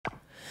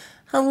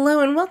Hello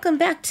and welcome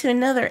back to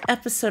another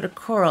episode of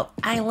Coral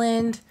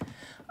Island.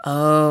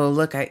 Oh,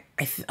 look,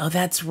 oh,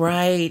 that's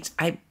right.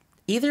 I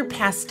either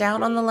passed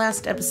out on the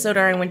last episode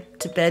or I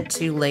went to bed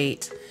too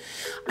late.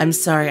 I'm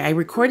sorry, I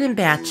record in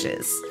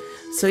batches.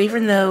 So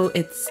even though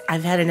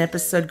I've had an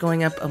episode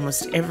going up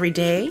almost every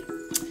day,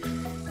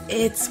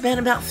 it's been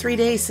about 3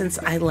 days since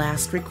I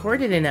last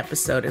recorded an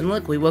episode. And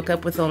look, we woke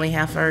up with only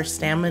half our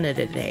stamina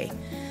today.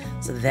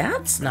 So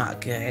that's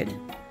not good.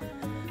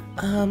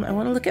 I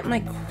want to look at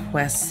my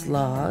quest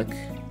log.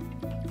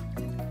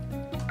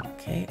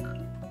 Okay.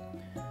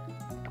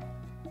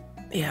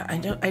 Yeah,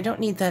 I don't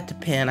need that to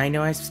pin. I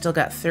know I've still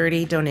got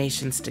 30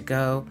 donations to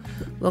go.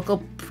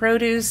 Local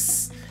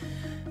produce,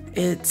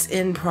 it's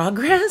in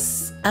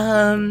progress.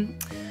 I'm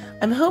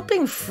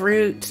hoping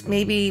fruit,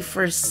 maybe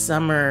for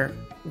summer,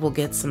 we'll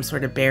get some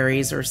sort of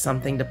berries or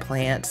something to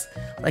plant.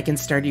 Like in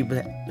Stardew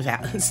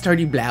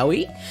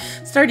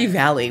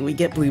Valley, we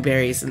get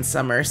blueberries in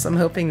summer, so I'm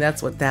hoping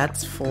that's what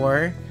that's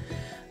for.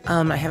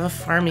 I have a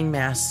farming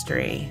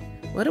mastery.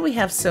 What do we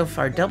have so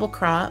far? Double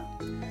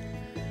crop.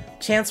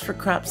 Chance for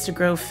crops to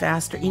grow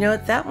faster. You know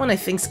what? That one I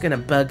think's gonna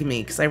bug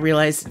me because I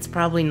realize it's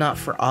probably not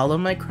for all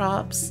of my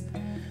crops.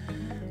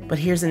 But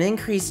here's an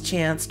increased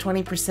chance,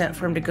 20%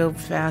 for them to go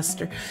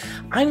faster.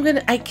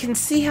 I can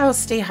see how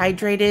stay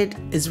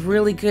hydrated is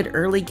really good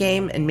early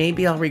game, and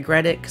maybe I'll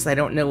regret it because I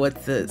don't know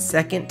what the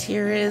second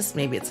tier is.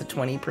 Maybe it's a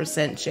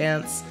 20%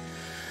 chance.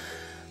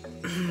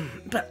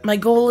 But my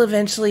goal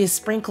eventually is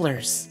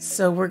sprinklers,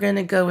 so we're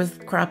gonna go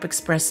with Crop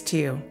Express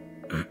 2.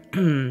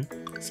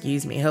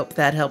 Excuse me, hope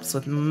that helps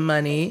with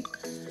money.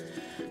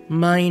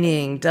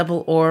 Mining,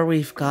 double ore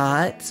we've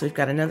got, so we've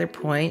got another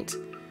point.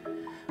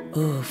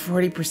 Ooh,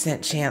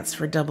 40% chance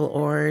for double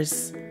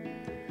ores.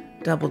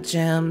 Double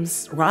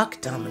gems.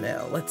 Rock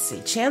domino. Let's see.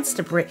 Chance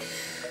to break.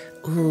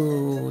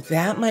 Ooh,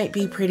 that might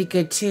be pretty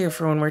good too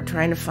for when we're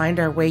trying to find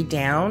our way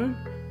down.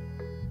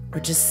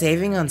 Or just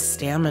saving on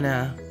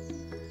stamina.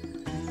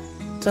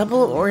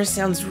 Double ore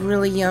sounds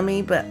really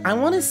yummy, but I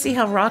want to see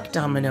how rock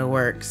domino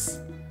works.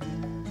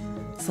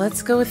 So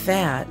let's go with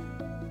that.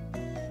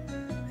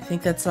 I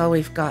think that's all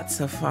we've got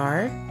so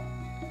far.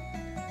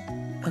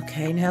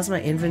 Okay, and how's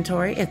my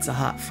inventory? It's a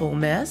hot full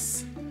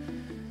mess.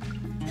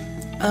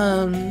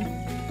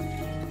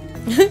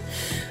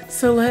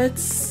 So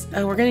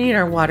we're gonna need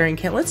our watering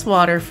can. Let's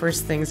water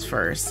first things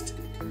first.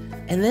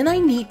 And then I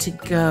need to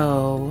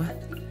go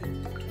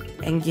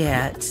and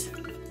get...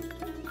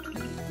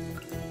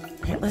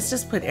 Okay, let's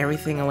just put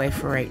everything away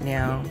for right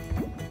now.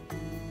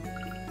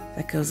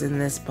 That goes in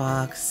this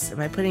box. Am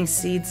I putting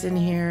seeds in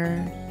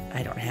here?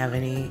 I don't have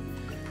any.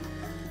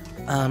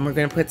 We're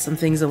going to put some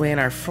things away in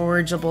our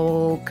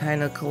forageable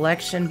kind of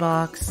collection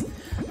box.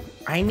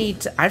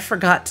 I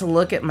forgot to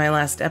look at my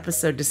last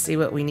episode to see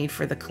what we need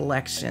for the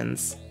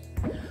collections.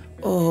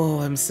 Oh,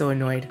 I'm so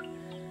annoyed.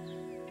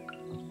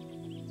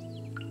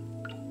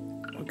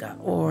 We got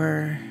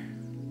ore.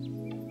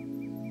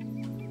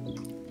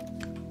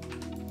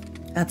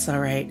 That's all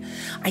right.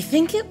 I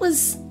think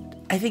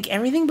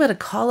everything but a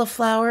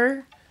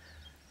cauliflower.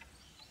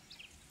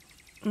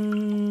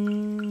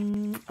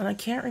 And I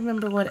can't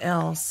remember what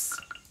else.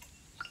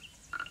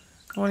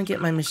 I want to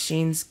get my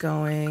machines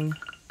going.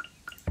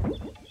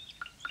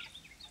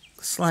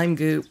 Slime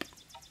goop.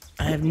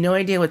 I have no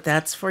idea what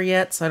that's for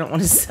yet, so I don't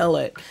want to sell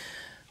it.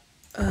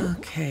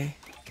 Okay.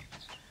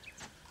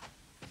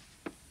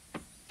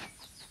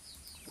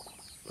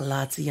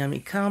 Lots of yummy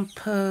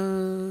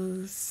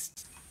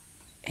compost.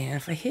 And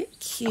if I hit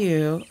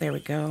Q, there we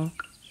go.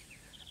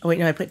 Oh wait,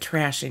 no, I put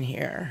trash in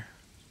here.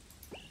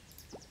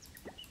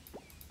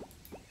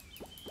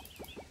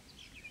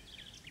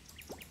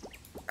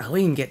 Oh,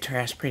 we can get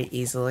trash pretty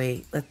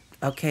easily.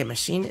 Okay,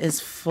 machine is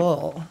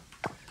full.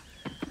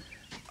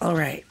 All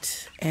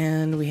right,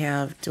 and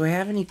do I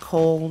have any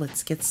coal?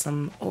 Let's get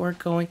some ore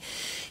going.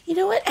 You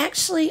know what?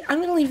 Actually, I'm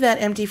going to leave that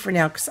empty for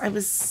now because I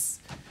was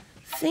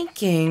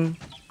thinking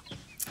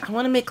I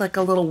want to make like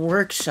a little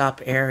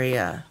workshop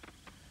area.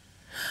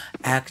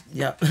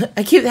 Yeah.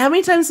 How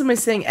many times am I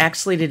saying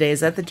actually today?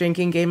 Is that the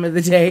drinking game of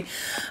the day?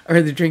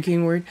 Or the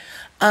drinking word?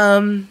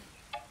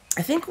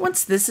 I think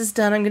once this is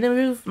done, I'm going to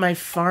move my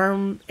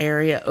farm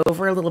area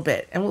over a little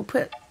bit. And we'll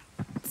put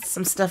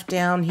some stuff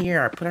down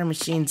here. Or put our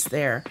machines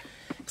there.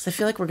 Because I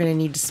feel like we're going to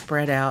need to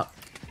spread out.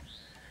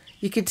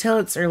 You can tell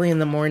it's early in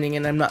the morning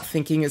and I'm not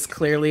thinking as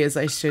clearly as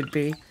I should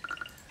be.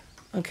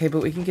 Okay,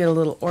 but we can get a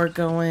little ore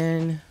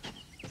going.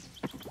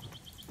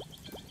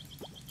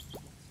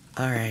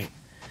 Alright.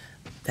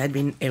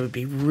 It would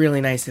be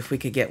really nice if we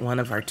could get one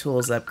of our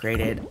tools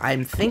upgraded.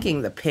 I'm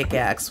thinking the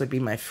pickaxe would be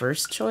my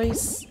first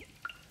choice.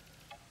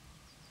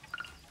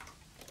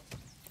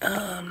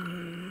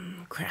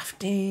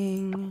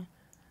 Crafting.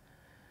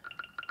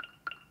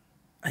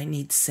 I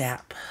need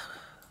sap.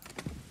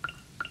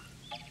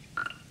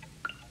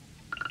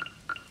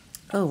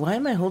 Oh, why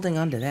am I holding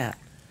on to that?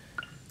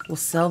 We'll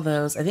sell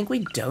those. I think we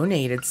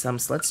donated some,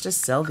 so let's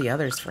just sell the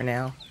others for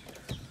now.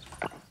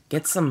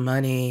 Get some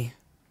money.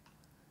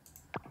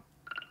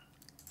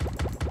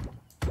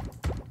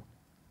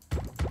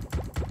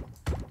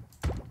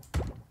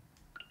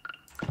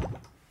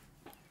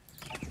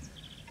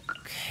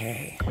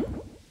 Okay.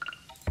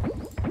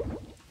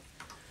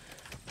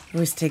 It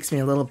always takes me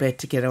a little bit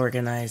to get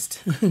organized.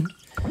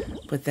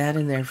 Put that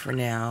in there for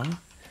now.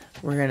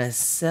 We're going to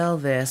sell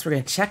this. We're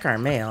going to check our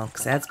mail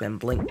because that's been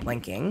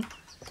blinking.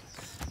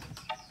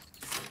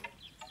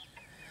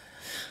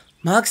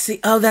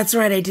 Moxie. Oh, that's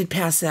right. I did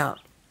pass out.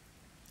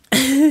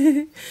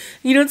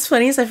 You know what's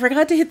funny is I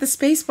forgot to hit the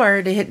space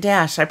bar to hit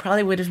dash. I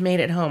probably would have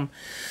made it home.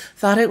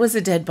 Thought it was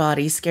a dead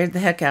body. Scared the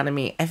heck out of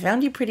me. I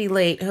found you pretty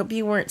late. Hope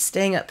you weren't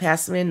staying up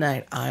past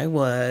midnight. I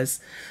was.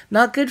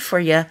 Not good for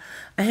you.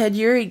 I had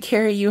Yuri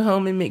carry you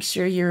home and make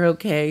sure you're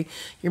okay.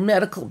 Your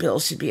medical bill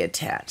should be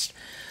attached.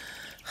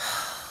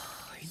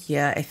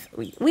 Yeah,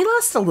 we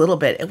lost a little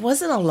bit. It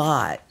wasn't a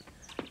lot.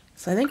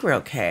 So I think we're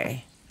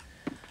okay.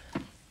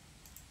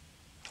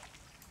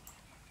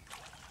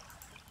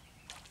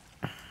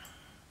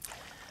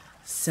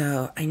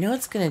 So I know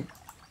it's going to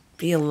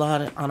be a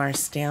lot on our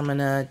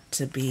stamina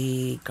to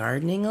be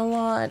gardening a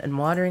lot and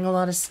watering a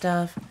lot of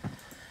stuff.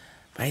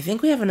 But I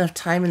think we have enough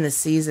time in the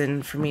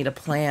season for me to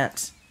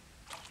plant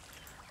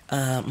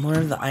more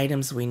of the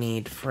items we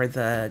need for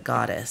the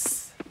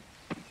goddess.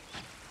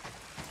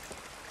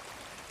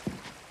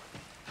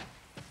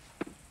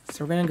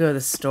 So we're going to go to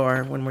the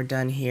store when we're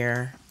done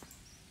here.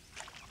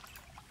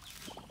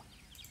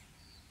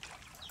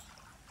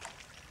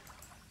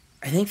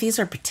 I think these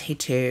are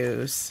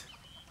potatoes.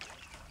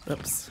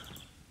 Oops.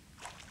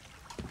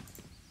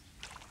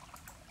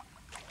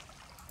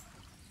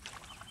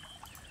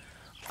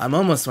 I'm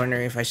almost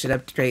wondering if I should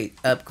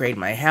upgrade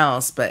my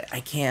house, but I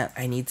can't.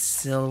 I need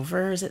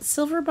silver. Is it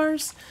silver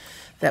bars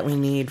that we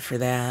need for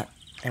that?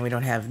 And we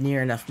don't have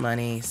near enough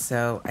money.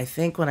 So I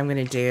think what I'm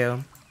going to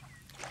do,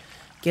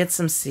 get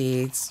some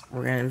seeds.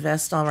 We're going to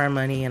invest all our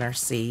money in our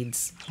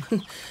seeds.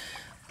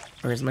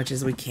 Or as much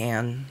as we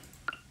can.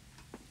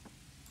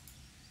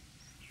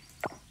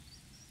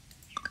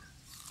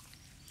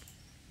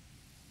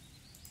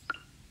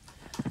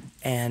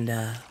 And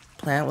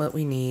plant what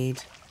we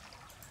need.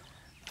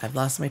 I've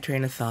lost my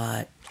train of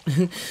thought.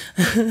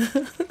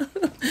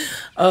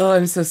 Oh,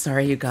 I'm so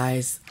sorry, you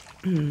guys.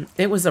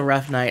 It was a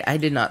rough night. I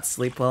did not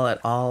sleep well at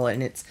all.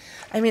 And it's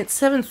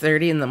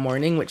 7:30 in the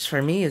morning, which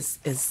for me is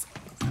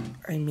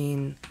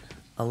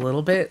a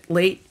little bit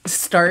late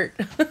start.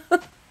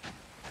 But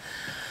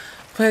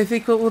I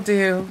think what we'll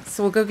do,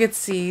 so we'll go get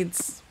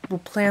seeds. We'll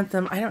plant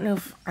them. I don't know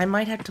if I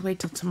might have to wait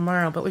till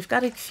tomorrow, but we've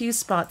got a few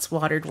spots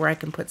watered where I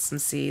can put some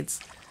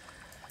seeds.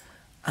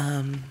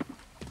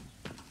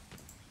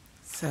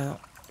 So,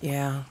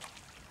 yeah.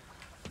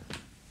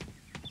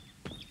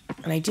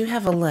 And I do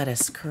have a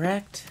lettuce,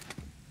 correct?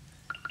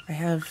 I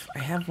have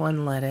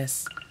one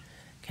lettuce.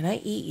 Can I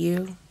eat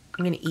you?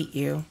 I'm going to eat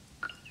you.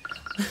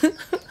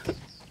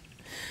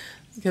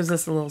 Gives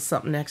us a little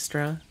something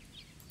extra.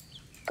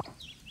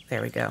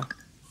 There we go.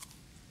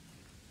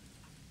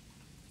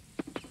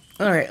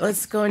 All right,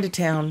 let's go into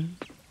town.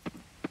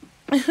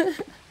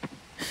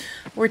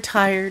 We're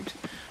tired.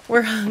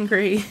 We're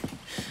hungry.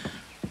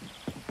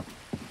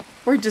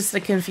 We're just a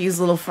confused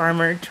little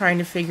farmer trying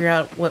to figure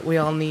out what we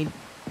all need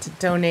to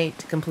donate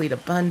to complete a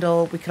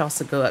bundle. We could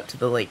also go up to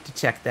the lake to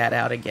check that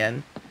out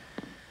again.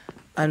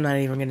 I'm not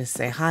even going to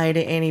say hi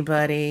to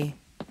anybody.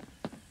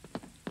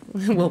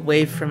 We'll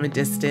wave from a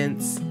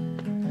distance.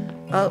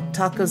 Oh,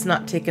 Taco's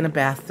not taking a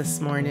bath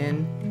this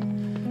morning.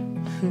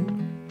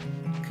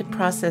 Could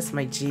process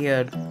my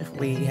geode if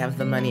we have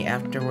the money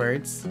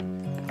afterwards.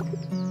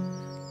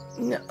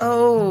 No,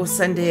 oh,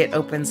 Sunday it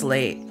opens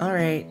late. All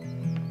right,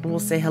 we'll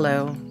say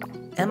hello.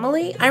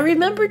 Emily? I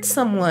remembered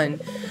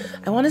someone.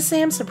 I want to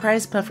say I'm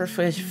surprised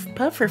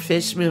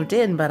Pufferfish moved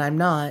in, but I'm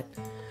not.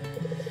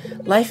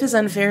 Life is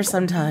unfair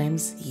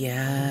sometimes.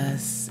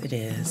 Yes, it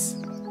is.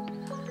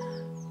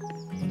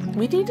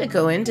 We need to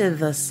go into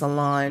the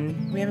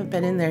salon. We haven't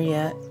been in there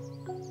yet.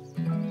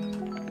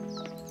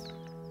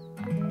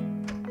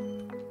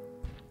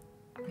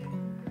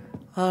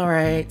 All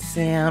right,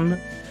 Sam.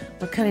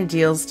 What kind of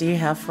deals do you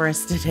have for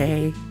us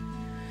today?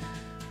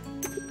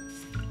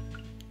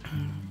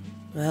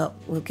 Well,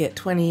 we'll get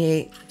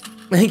 28.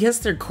 I guess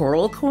they're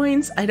coral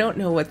coins? I don't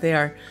know what they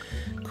are.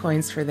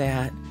 Coins for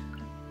that.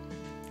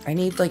 I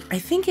need I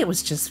think it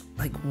was just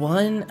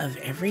one of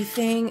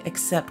everything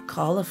except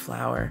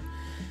cauliflower.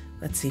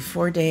 Let's see,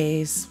 4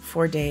 days,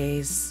 4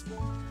 days.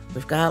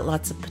 We've got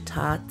lots of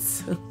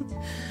patatas.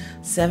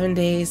 7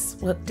 days.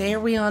 What day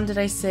are we on, did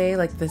I say?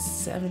 Like the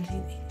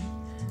 17th?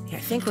 Yeah, I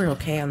think we're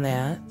okay on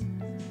that.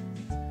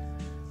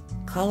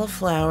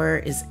 Cauliflower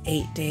is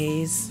 8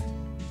 days.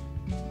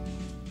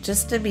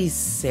 Just to be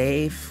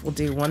safe, we'll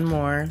do one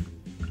more.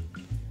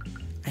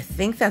 I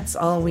think that's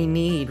all we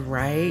need,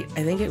 right?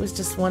 I think it was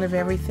just one of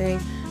everything.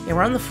 Yeah,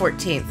 we're on the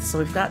 14th, so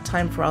we've got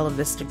time for all of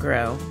this to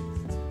grow.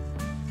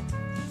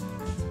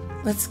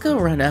 Let's go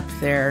run up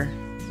there.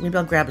 Maybe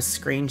I'll grab a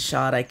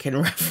screenshot I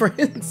can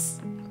reference.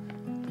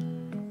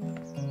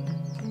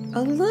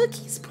 Oh, look,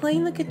 he's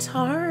playing the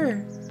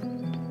guitar.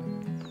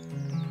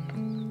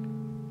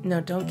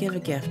 No, don't give a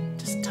gift.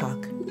 Just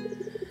talk.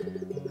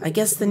 I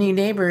guess the new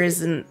neighbor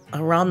isn't a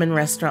ramen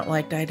restaurant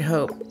like I'd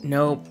hoped.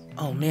 Nope.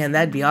 Oh man,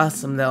 that'd be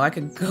awesome though. I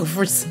could go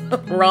for some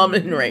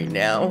ramen right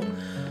now.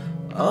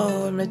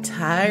 Oh, I'm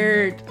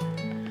tired.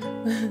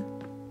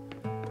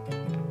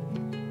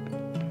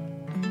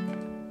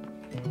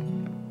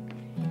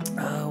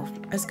 Oh,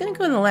 I was gonna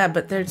go in the lab,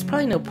 but there's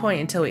probably no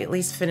point until we at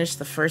least finish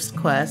the first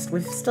quest.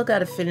 We've still got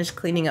to finish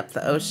cleaning up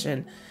the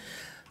ocean.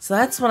 So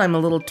that's what I'm a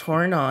little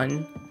torn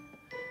on.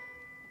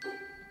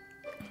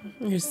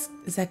 Is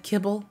that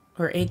kibble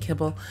or a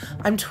kibble?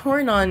 I'm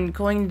torn on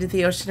going into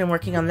the ocean and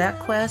working on that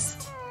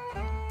quest.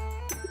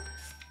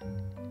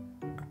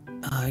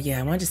 Oh yeah,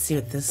 I wanted to see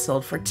what this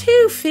sold for.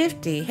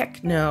 $2.50.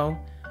 Heck no.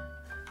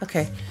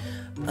 Okay.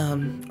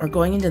 Or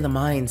going into the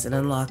mines and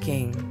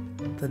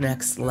unlocking the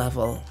next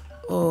level.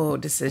 Oh,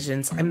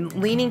 decisions. I'm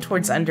leaning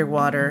towards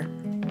underwater,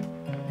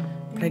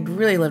 but I'd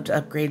really love to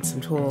upgrade some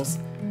tools.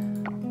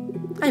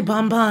 Hi,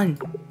 Bonbon.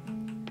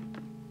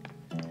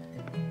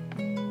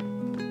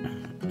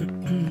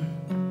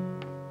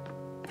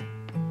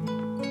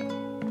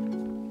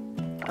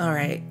 All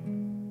right.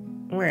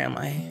 Where am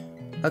I?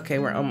 Okay,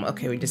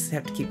 okay, we just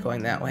have to keep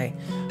going that way.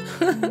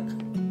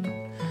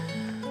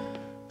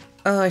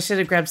 Oh, I should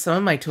have grabbed some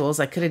of my tools.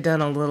 I could have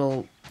done a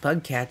little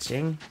bug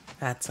catching.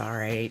 That's all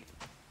right.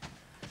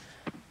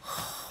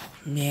 Oh,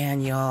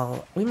 man,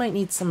 y'all. We might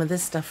need some of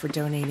this stuff for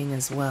donating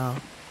as well.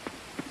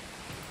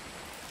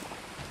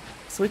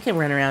 So we can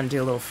run around and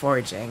do a little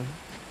foraging.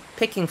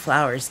 Picking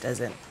flowers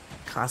doesn't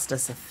cost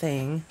us a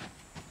thing.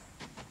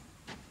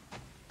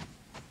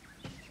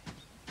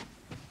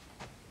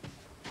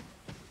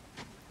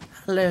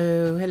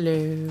 Hello,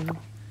 hello.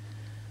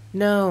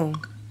 No,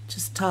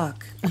 just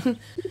talk.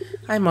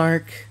 Hi,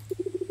 Mark.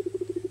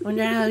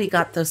 Wonder how he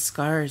got those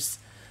scars.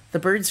 The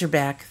birds are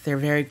back. They're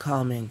very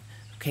calming.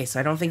 Okay, so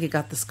I don't think he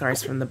got the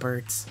scars from the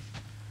birds.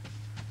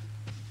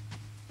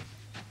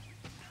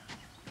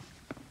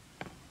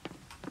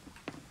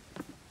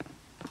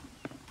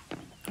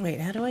 Wait,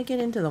 how do I get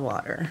into the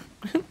water?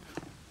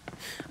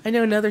 I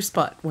know another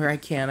spot where I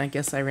can. I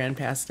guess I ran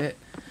past it.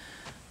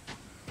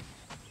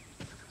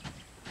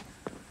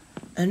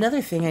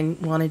 Another thing I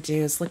want to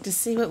do is look to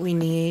see what we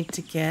need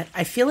to get.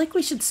 I feel like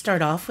we should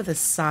start off with a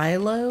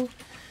silo.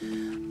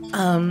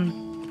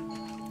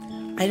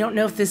 I don't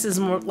know if this is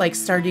more like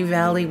Stardew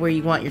Valley where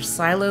you want your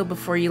silo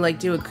before you like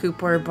do a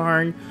coop or a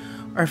barn,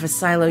 or if a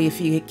silo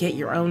if you get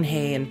your own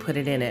hay and put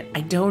it in it.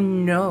 I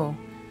don't know.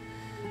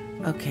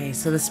 Okay,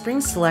 so the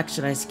spring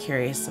selection I was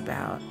curious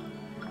about.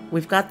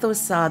 We've got the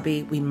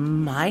wasabi. We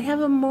might have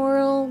a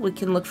morel. We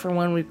can look for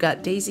one. We've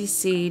got daisy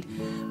seed.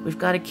 We've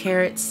got a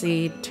carrot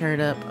seed,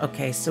 turnip.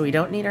 Okay, so we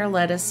don't need our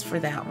lettuce for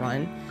that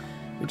one.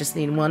 We just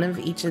need one of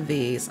each of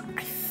these. I'm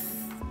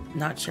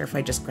not sure if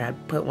I just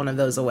put one of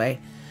those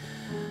away.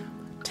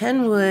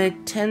 10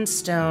 wood, 10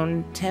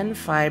 stone, 10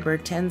 fiber,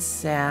 10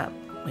 sap.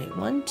 Wait,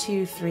 1,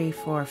 2, 3,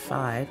 4,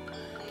 5.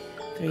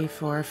 3,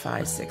 4,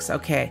 5, 6.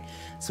 Okay,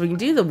 so we can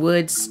do the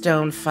wood,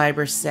 stone,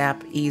 fiber,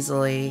 sap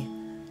easily.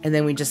 And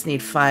then we just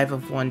need 5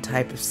 of one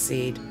type of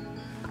seed.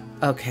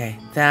 Okay,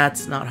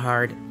 that's not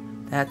hard.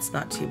 That's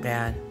not too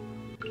bad.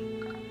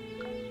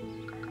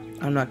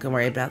 I'm not gonna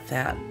worry about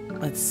that.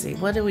 Let's see,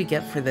 what do we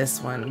get for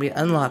this one? We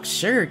unlock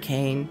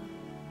sugarcane.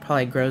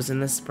 Probably grows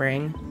in the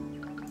spring.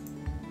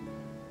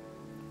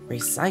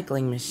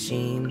 Recycling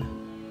machine.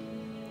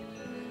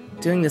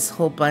 Doing this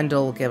whole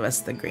bundle will give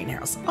us the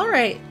greenhouse. All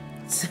right,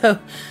 so,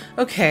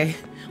 okay,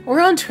 we're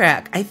on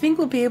track. I think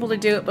we'll be able to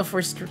do it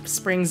before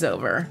spring's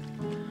over.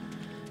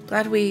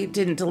 Glad we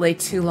didn't delay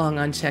too long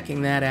on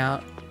checking that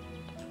out.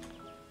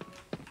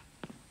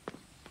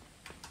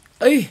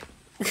 Hey,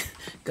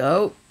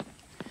 go.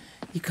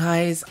 You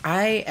guys,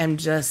 I am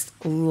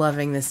just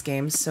loving this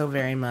game so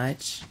very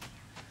much.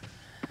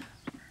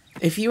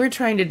 If you were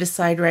trying to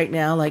decide right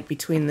now, like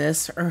between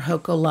this or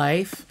Hoko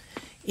Life,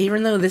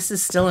 even though this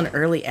is still in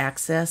early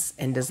access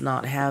and does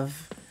not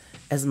have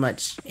as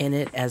much in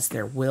it as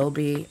there will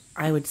be,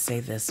 I would say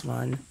this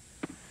one.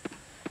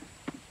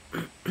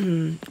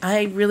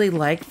 I really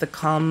like the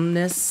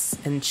calmness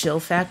and chill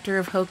factor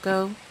of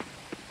Hoko.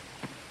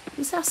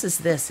 Whose house is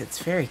this? It's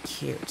very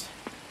cute.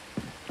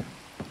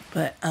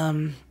 But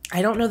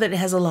I don't know that it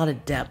has a lot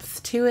of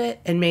depth to it,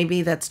 and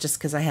maybe that's just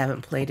because I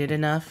haven't played it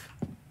enough.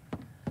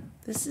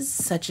 This is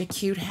such a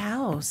cute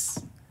house.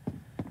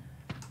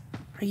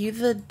 Are you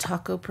the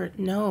taco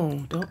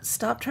No, don't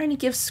stop trying to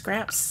give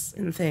scraps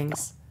and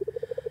things.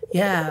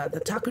 Yeah, the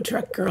taco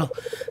truck girl.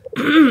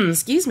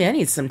 Excuse me, I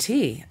need some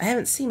tea. I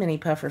haven't seen many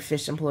puffer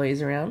fish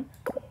employees around.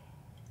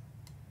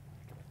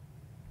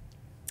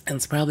 And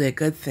it's probably a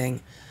good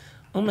thing.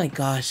 Oh my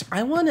gosh,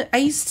 I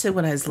used to,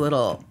 when I was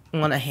little,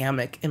 want a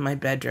hammock in my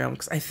bedroom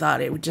because I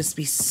thought it would just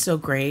be so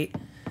great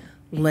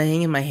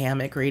laying in my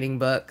hammock reading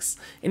books.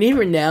 And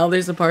even now,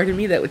 there's a part of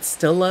me that would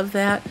still love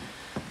that.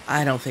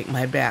 I don't think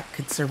my back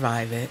could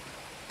survive it.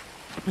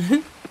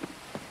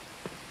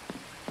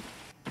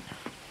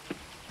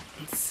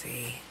 Let's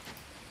see.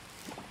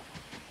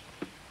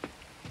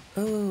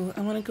 Oh,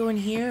 I want to go in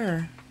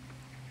here.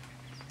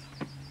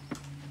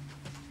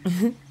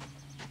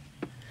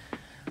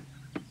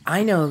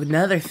 I know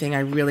another thing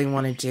I really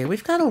want to do.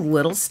 We've got a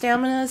little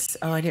stamina.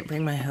 Oh, I didn't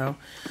bring my hoe.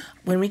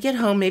 When we get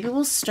home, maybe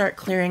we'll start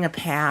clearing a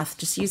path.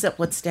 Just use up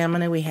what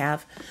stamina we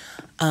have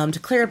to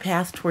clear a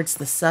path towards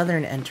the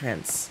southern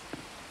entrance.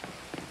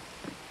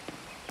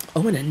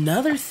 Oh, and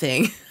another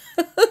thing.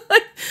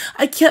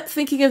 I kept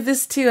thinking of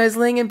this too. I was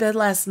laying in bed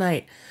last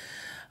night.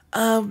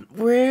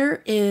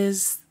 Where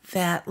is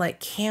that,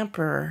 like,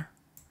 camper?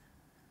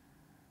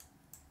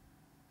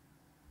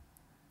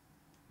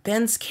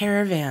 Ben's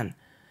Caravan.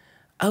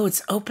 Oh,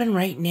 it's open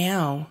right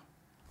now.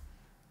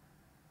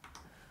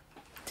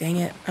 Dang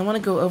it. I want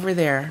to go over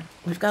there.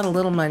 We've got a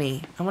little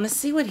money. I want to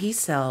see what he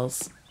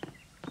sells.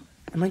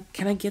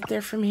 Can I get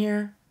there from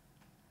here?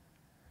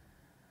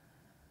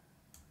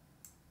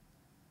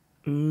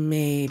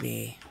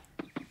 Maybe.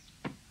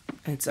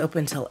 It's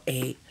open till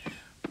 8.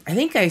 I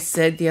think I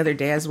said the other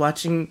day I was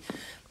watching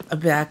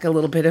back a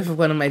little bit of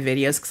one of my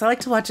videos because I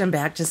like to watch them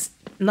back, just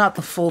not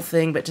the full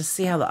thing, but just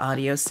see how the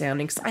audio's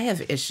sounding, because I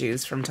have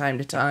issues from time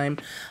to time.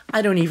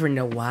 I don't even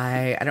know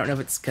why. I don't know if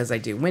it's because I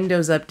do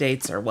Windows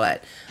updates or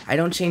what. I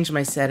don't change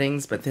my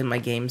settings, but then my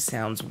game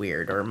sounds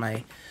weird, or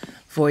my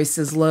voice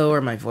is low, or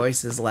my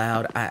voice is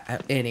loud.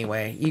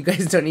 Anyway, you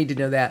guys don't need to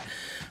know that.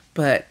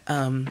 But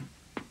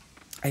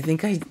I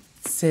think I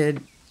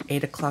said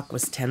 8 o'clock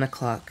was 10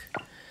 o'clock.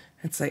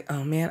 It's like,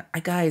 oh man,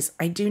 guys,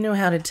 I do know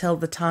how to tell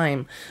the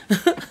time.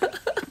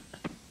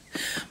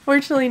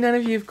 Fortunately, none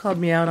of you have called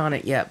me out on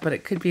it yet, but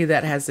it could be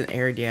that hasn't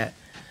aired yet.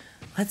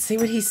 Let's see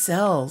what he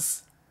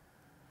sells.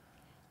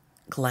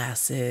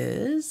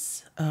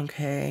 Glasses.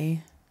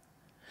 Okay.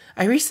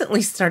 I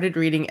recently started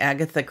reading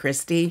Agatha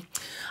Christie.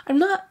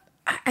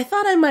 I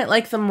thought I might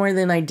like them more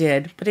than I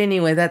did, but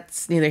anyway,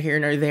 that's neither here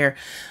nor there.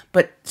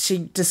 But she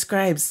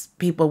describes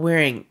people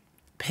wearing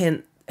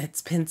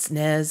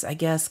pince-nez, I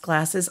guess,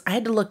 glasses. I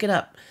had to look it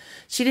up.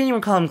 She didn't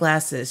even call them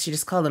glasses. She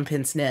just called them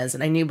pince-nez,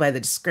 and I knew by the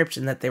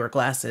description that they were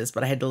glasses,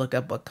 but I had to look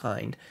up what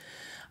kind.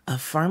 A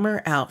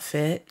farmer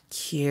outfit,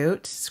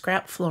 cute.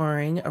 Scrap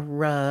flooring, a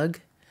rug,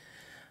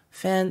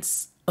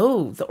 fence.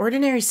 Oh, the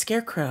ordinary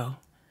scarecrow.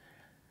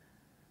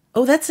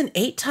 Oh, that's an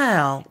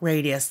 8-tile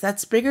radius.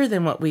 That's bigger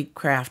than what we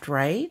craft,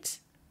 right?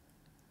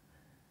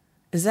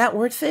 Is that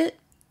worth it?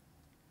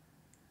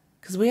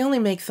 Because we only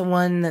make the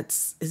one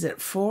that's, is it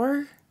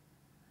 4?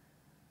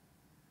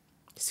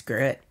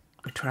 Screw it.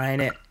 We're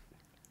trying it.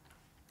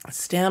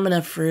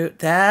 Stamina fruit.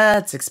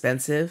 That's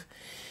expensive.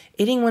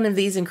 Eating one of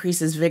these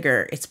increases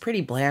vigor. It's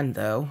pretty bland,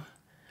 though.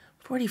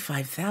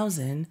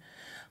 45,000.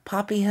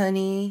 Poppy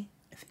honey.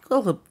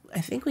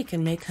 I think we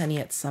can make honey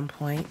at some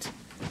point.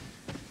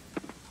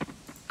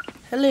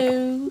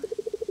 Hello.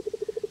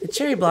 The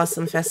Cherry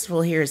Blossom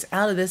Festival here is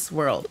out of this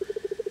world.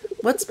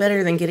 What's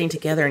better than getting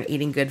together and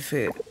eating good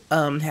food?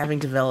 Having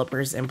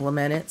developers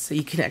implement it so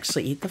you can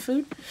actually eat the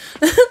food.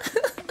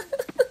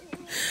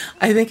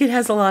 I think it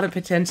has a lot of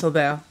potential,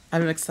 though.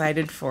 I'm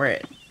excited for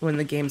it when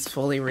the game's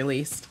fully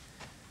released.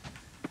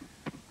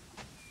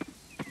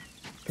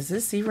 Is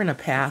this even a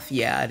path?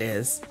 Yeah, it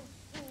is.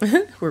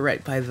 We're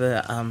right by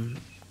the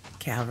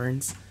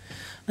caverns.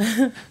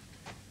 There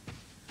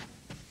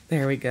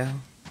we go.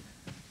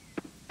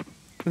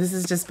 This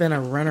has just been a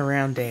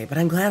runaround day, but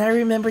I'm glad I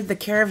remembered the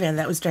caravan.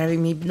 That was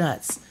driving me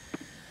nuts.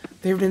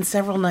 There have been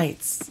several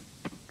nights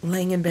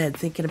laying in bed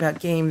thinking about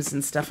games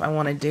and stuff I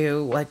want to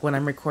do, like when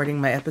I'm recording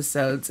my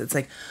episodes. It's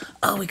like,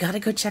 oh, we got to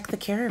go check the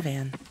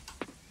caravan.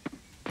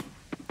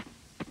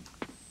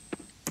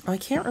 Oh, I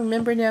can't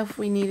remember now if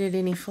we needed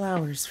any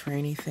flowers for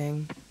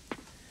anything,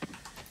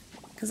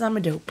 because I'm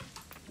a dope.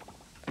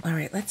 All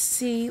right, let's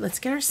see. Let's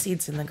get our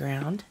seeds in the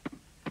ground.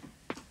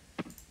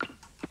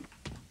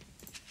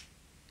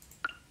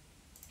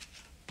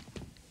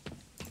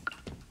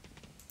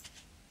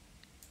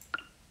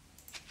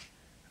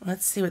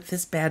 Let's see what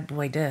this bad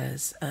boy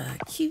does.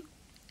 Cute.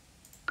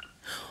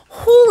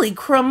 Holy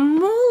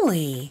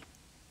cramoly!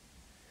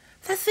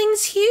 That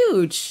thing's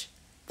huge.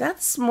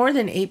 That's more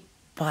than 8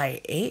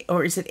 by 8,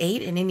 or is it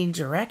 8 in any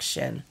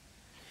direction?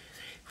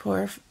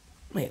 1,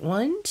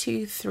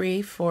 2,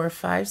 3, 4,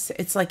 5, 6.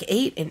 It's like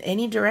 8 in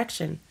any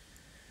direction.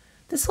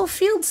 This whole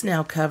field's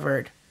now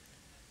covered.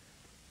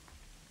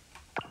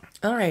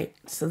 All right,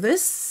 so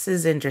this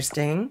is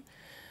interesting.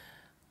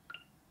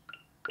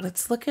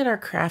 Let's look at our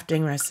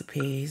crafting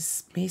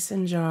recipes.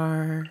 Mason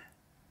jar.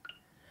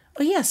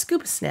 Oh yeah,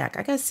 scuba snack.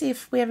 I gotta see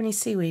if we have any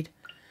seaweed.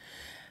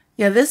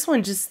 Yeah, this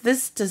one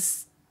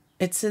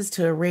it says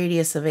to a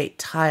radius of 8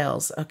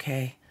 tiles.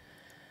 Okay.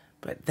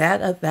 But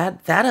that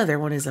other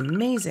one is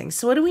amazing.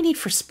 So what do we need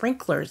for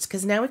sprinklers?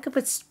 Because now we can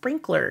put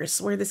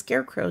sprinklers where the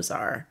scarecrows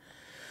are.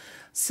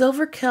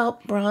 Silver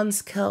kelp,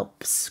 bronze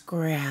kelp,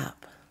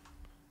 scrap.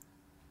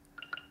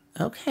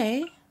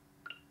 Okay.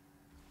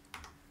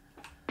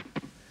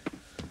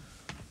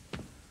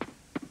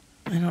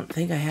 I don't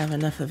think I have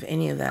enough of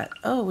any of that.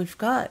 Oh, we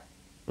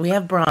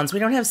have bronze. We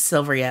don't have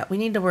silver yet. We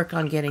need to work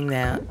on getting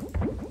that.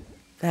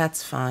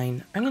 That's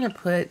fine. I'm going to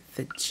put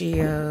the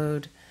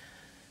geode.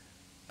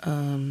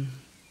 I'm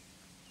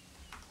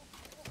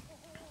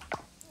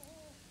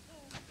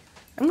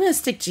going to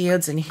stick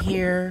geodes in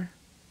here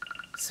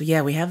So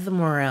yeah, we have the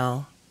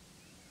morel.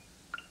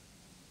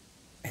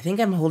 I think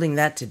I'm holding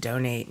that to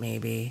donate,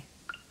 maybe.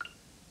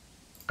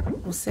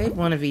 We'll save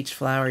one of each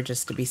flower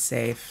just to be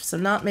safe. So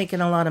not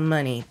making a lot of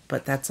money,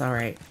 but that's all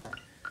right.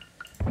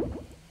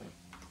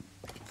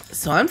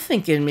 So I'm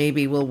thinking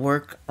maybe we'll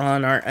work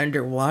on our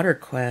underwater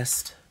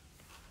quest.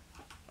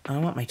 I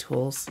don't want my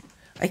tools.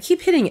 I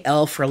keep hitting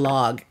L for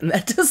log, and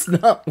that does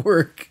not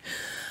work.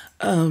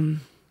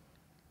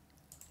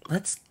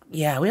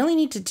 Yeah, we only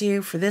need to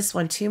do for this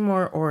one 2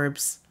 more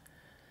orbs.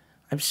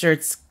 I'm sure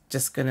it's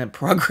just gonna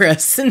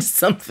progress into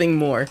something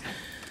more.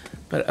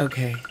 But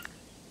okay.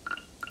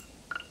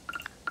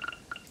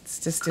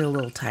 Let's just do a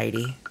little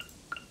tidy.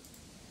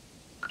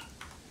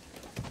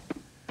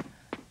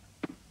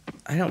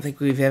 I don't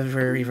think we've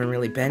ever even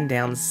really been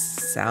down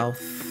southerly.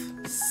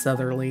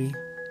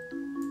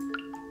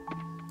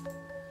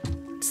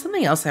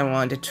 Something else I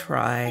wanted to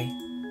try.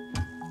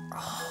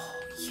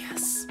 Oh,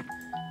 yes.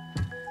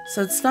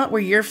 So it's not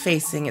where you're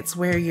facing, it's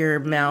where your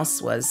mouse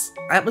was.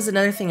 That was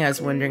another thing I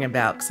was wondering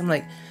about, because I'm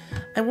like,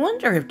 I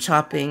wonder if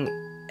chopping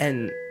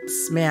and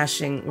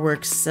smashing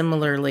works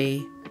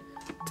similarly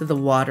to the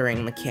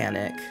watering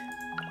mechanic.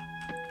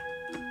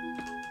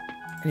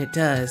 And it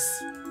does.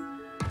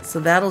 So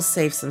that'll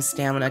save some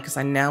stamina, because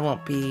I now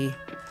won't be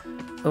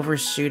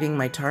overshooting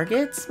my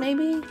targets,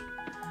 maybe?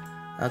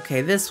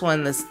 Okay, this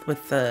one,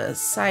 with the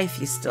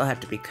scythe, you still have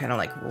to be kind of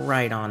like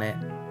right on it.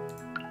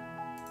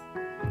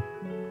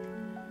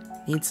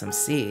 Need some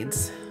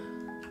seeds.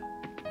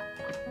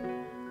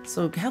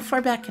 So how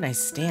far back can I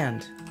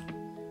stand?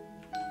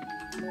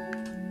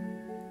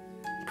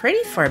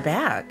 Pretty far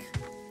back.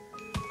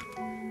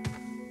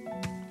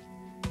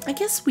 I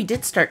guess we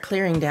did start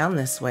clearing down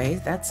this way.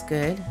 That's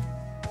good.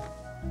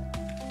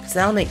 Because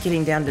that'll make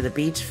getting down to the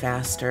beach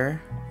faster.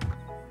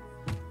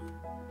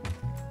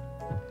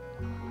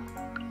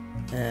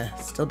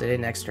 Still did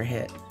an extra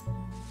hit.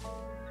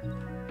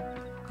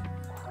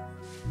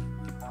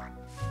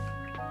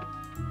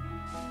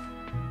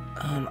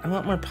 I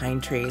want more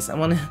pine trees.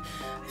 I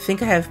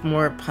think I have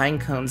more pine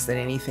cones than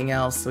anything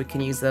else, so we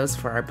can use those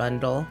for our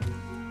bundle.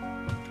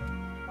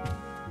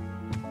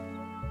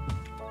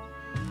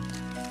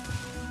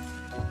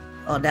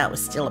 Oh, that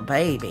was still a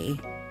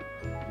baby.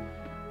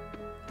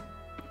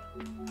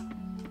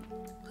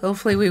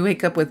 Hopefully we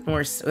wake up with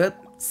more...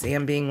 See,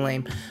 I'm being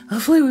lame.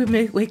 Hopefully we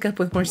may wake up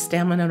with more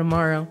stamina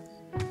tomorrow.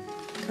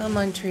 Come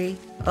on, tree.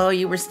 Oh,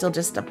 you were still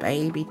just a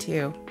baby,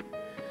 too.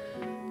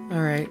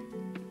 Alright.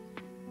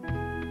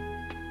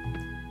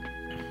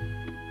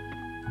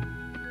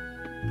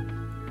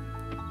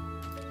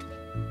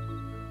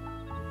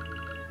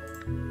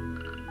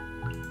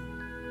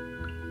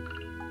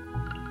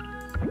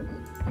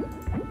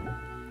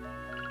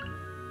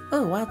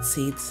 Oh, wild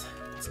seeds.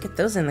 Let's get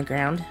those in the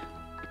ground.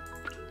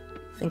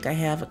 I think I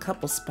have a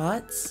couple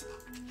spots.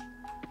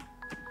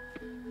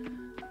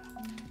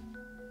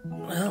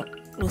 Well,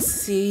 we'll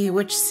see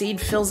which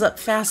seed fills up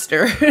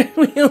faster.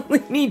 We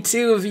only need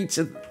two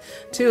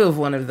of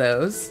one of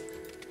those.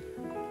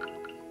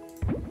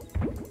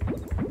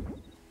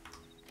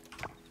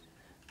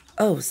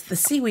 Oh, it's the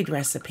seaweed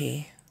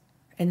recipe.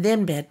 And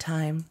then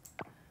bedtime.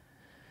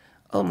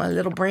 Oh, my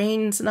little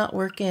brain's not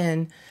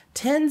working.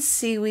 10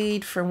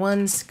 seaweed for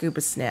 1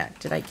 scuba snack.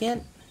 Did I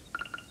get...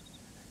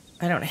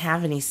 I don't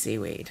have any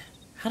seaweed.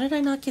 How did I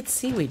not get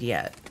seaweed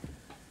yet?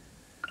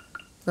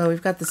 Oh,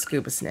 we've got the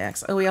scuba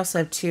snacks. Oh, we also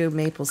have 2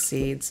 maple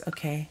seeds.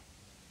 Okay.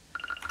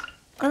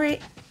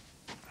 Alright.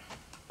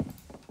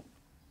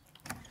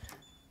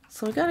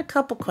 So we got a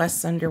couple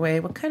quests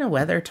underway. What kind of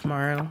weather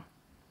tomorrow?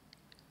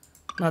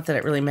 Not that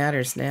it really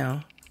matters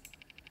now.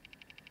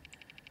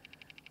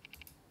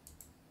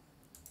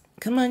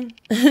 Come on.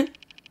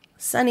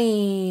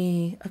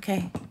 Sunny.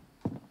 Okay.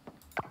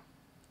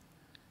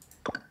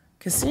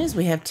 As soon as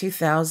we have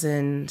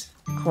 2,000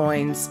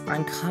 coins,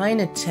 I'm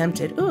kind of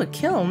tempted. Ooh, a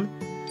kiln.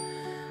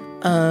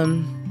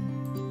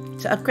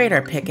 To upgrade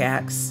our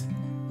pickaxe.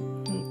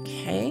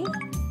 Okay.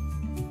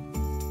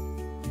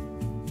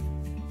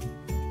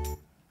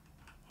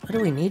 What do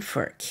we need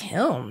for a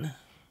kiln?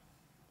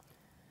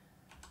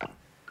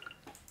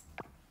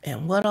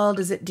 And what all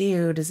does it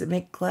do? Does it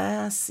make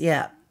glass?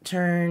 Yeah,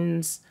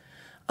 turns...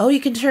 Oh, you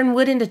can turn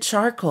wood into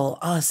charcoal.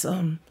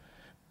 Awesome.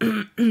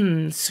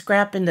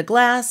 Scrap into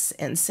glass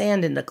and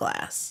sand into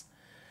glass.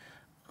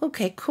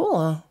 Okay,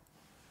 cool.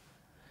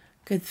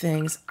 Good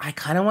things. I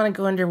kind of want to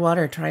go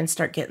underwater, try and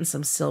start getting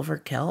some silver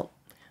kelp.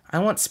 I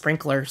want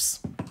sprinklers.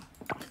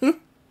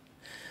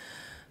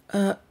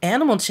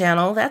 Animal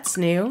Channel, that's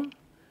new.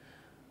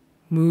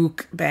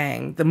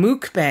 Mukbang. The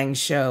Mukbang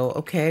show,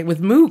 okay, with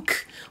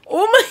Mook.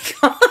 Oh my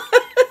god.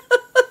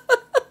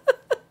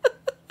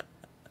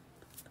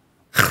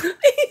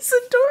 He's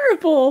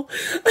adorable.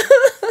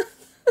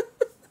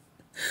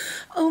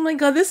 Oh my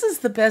god, this is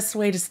the best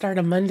way to start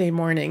a Monday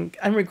morning.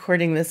 I'm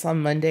recording this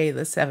on Monday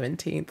the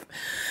 17th.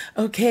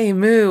 Okay,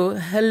 Moo,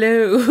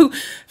 hello,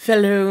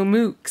 fellow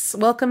Mooks.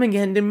 Welcome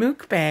again to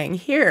Mukbang.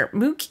 Here,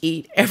 Mook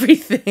eat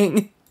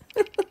everything.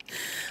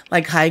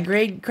 Like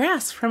high-grade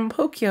grass from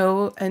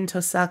Pokyo and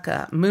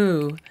Tosaka.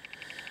 Moo.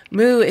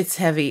 Moo, it's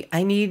heavy.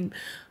 I need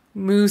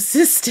Moo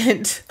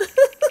assistant.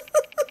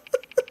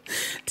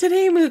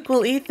 Today, Mook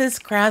will eat this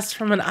grass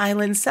from an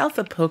island south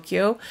of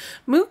Pokyo.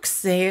 Mooks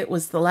say it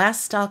was the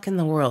last stock in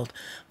the world.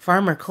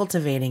 Farmer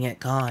cultivating it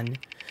gone.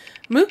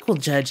 Mook will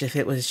judge if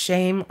it was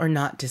shame or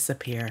not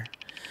disappear.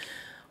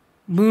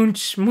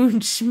 Moonch,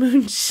 moonch,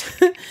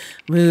 moonch.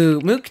 Moo.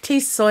 Mook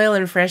tastes soil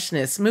and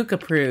freshness. Mook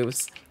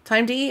approves.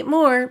 Time to eat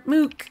more.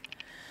 Mook.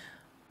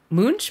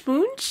 Moonch,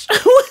 moonch?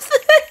 What the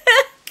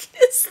heck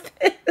is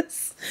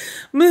this?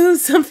 Moo,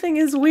 something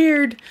is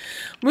weird.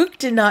 Mook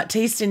did not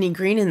taste any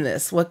green in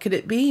this. What could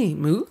it be?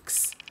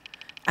 Mooks?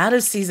 Out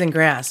of season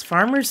grass.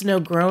 Farmers know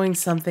growing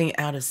something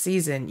out of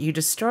season. You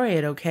destroy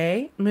it,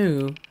 okay?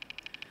 Moo.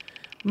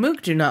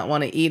 Mook do not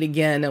want to eat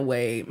again.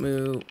 Away,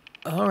 Moo.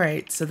 All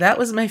right, so that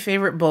was my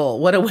favorite bowl.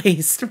 What a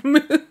waste.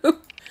 Moo.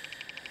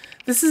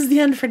 This is the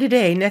end for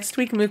today. Next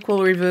week, Mook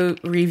will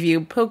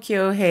review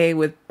Pokyo Hay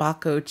with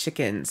Bako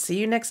chicken. See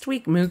you next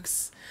week,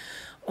 Mooks.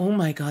 Oh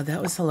my god,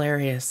 that was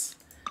hilarious.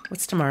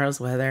 What's tomorrow's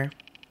weather?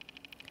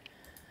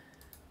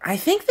 I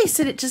think they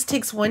said it just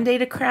takes 1 day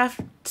to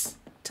craft,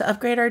 to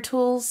upgrade our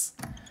tools.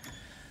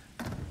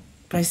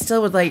 But I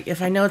still would like,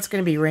 if I know it's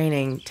going to be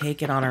raining,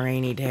 take it on a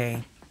rainy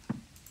day.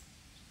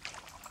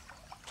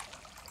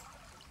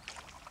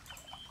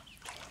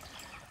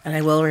 And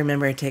I will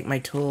remember to take my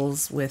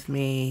tools with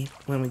me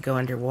when we go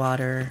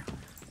underwater.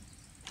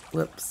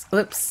 Whoops,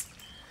 whoops.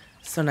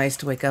 So nice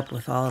to wake up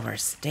with all of our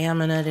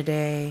stamina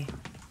today.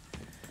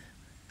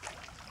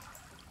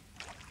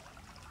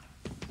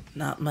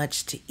 Not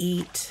much to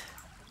eat.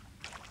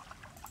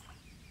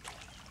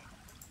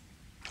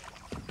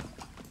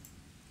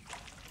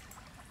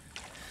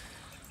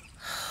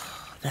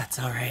 That's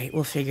all right.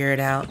 We'll figure it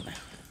out.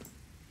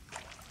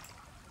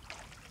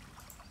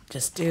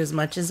 Just do as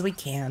much as we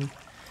can.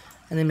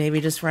 And then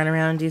maybe just run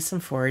around and do some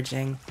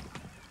foraging.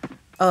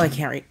 Oh, I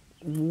can't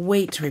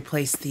wait to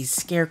replace these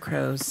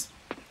scarecrows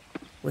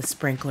with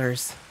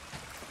sprinklers.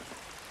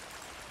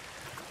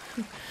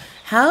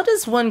 How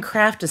does one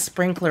craft a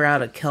sprinkler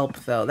out of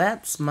kelp, though?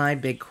 That's my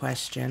big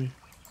question.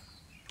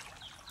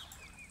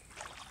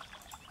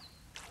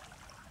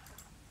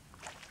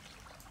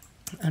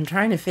 I'm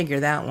trying to figure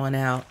that one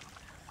out.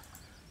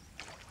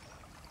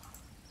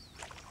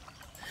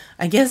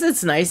 I guess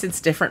it's nice. It's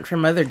different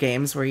from other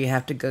games where you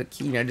have to go,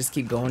 you know, just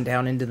keep going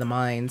down into the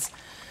mines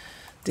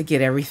to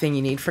get everything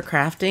you need for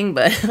crafting.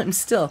 But I'm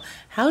still,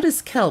 how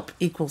does kelp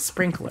equal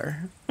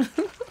sprinkler?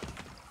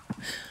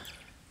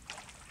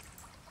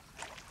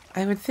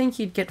 I would think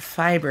you'd get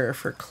fiber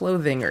for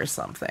clothing or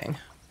something.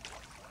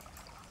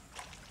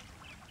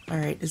 All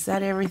right, is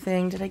that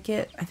everything? Did I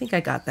get? I think I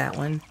got that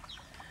one.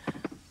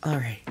 All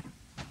right.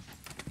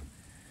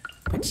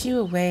 Put you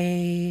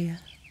away.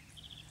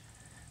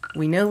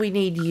 We know we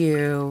need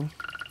you.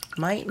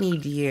 Might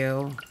need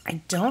you.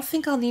 I don't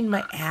think I'll need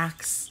my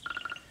axe.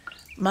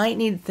 Might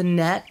need the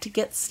net to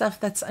get stuff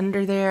that's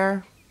under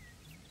there.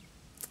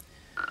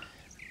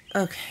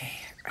 Okay.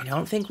 I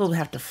don't think we'll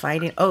have to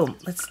fight it. Oh,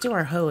 let's do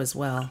our hoe as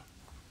well.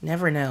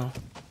 Never know.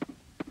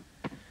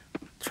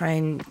 Try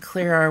and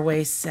clear our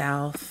way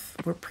south.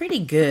 We're pretty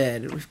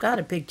good. We've got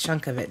a big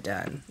chunk of it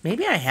done.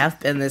 Maybe I have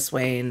been this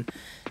way and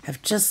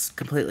have just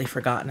completely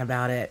forgotten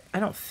about it. I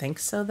don't think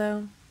so,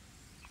 though.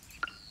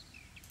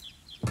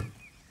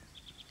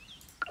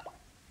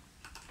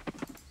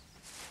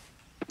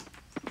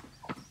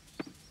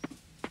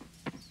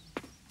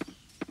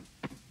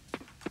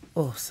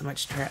 Oh, so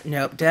much trash.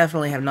 Nope,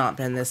 definitely have not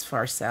been this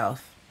far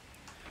south.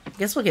 I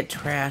guess we'll get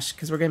trash,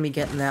 because we're going to be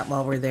getting that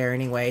while we're there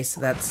anyway,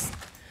 so that's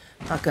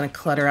not going to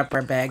clutter up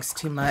our bags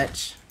too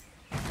much.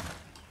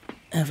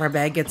 And if our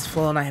bag gets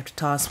full and I have to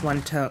toss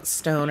one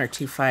stone or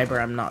 2 fiber,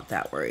 I'm not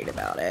that worried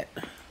about it.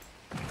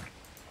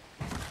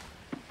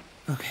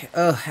 Okay,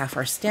 oh, half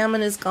our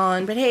stamina is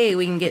gone, but hey,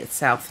 we can get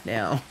south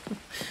now.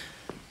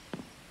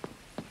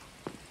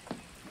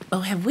 Oh,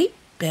 have we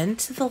been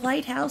to the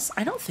lighthouse?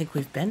 I don't think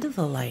we've been to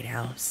the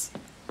lighthouse.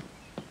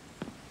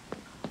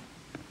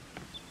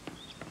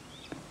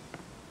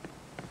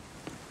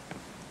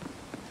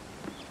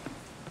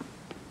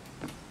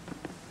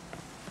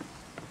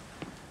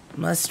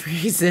 Must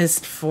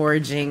resist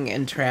foraging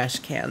and trash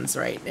cans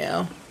right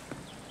now.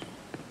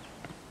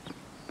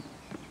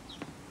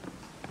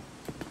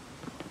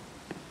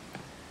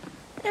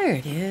 There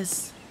it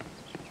is.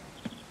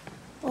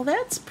 Well,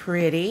 that's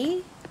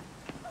pretty.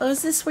 Oh,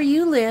 is this where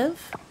you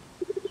live?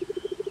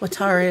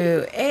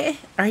 Wataru,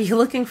 are you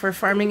looking for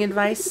farming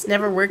advice?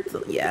 Never worked.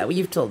 Yeah,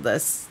 you've told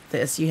us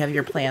this. You have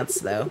your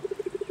plants, though.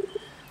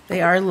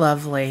 They are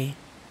lovely.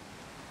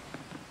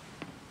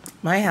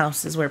 My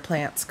house is where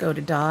plants go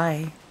to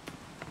die.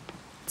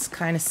 It's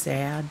kind of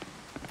sad.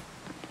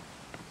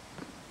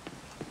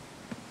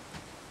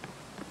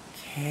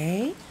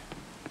 Okay.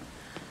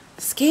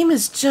 This game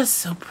is just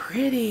so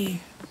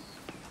pretty.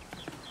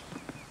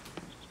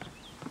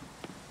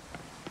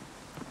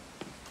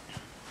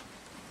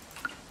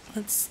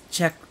 Let's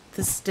check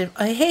this.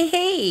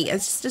 Hey! I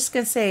was just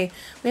going to say,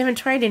 we haven't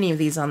tried any of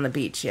these on the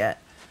beach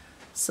yet.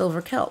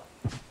 Silver kelp.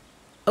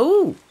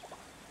 Oh!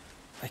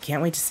 I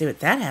can't wait to see what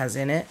that has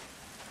in it.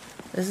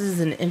 This is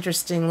an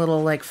interesting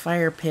little, like,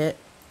 fire pit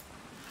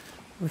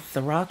with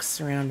the rocks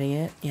surrounding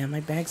it. Yeah, my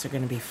bags are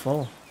going to be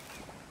full.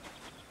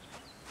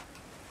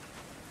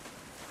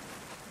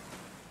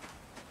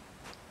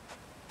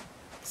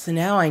 So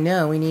now I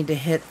know we need to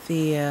hit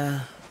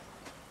the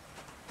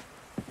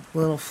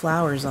little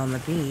flowers on the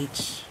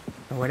beach.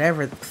 Or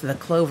whatever. The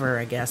clover,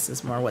 I guess,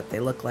 is more what they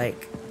look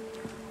like.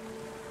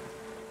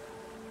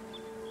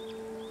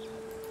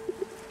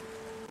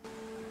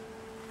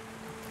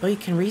 Oh, you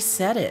can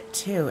reset it,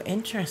 too.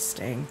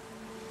 Interesting.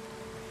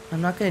 I'm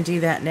not going to do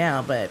that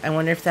now, but I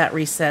wonder if that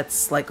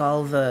resets, like,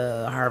 all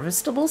the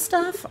harvestable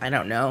stuff? I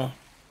don't know.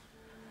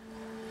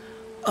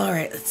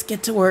 Alright, let's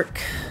get to work.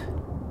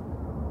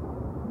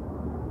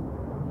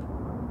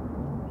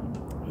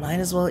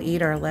 Might as well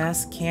eat our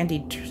last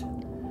candied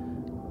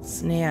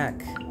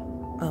snack.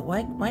 Oh,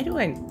 why do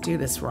I do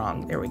this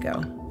wrong? There we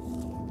go.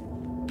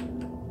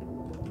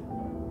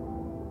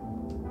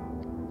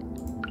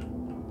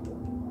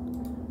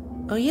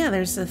 Oh yeah,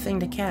 there's a thing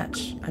to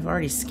catch. I've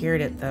already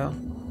scared it, though.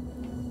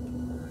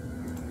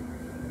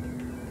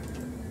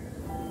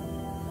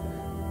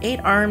 8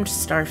 armed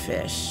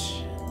starfish.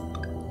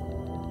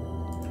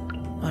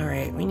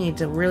 Alright, we need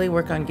to really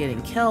work on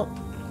getting kelp.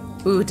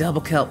 Ooh, double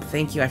kelp.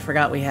 Thank you. I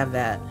forgot we have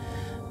that.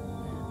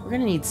 We're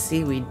gonna need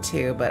seaweed,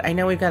 too, but I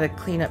know we've got to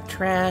clean up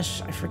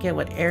trash. I forget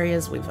what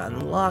areas we've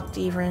unlocked,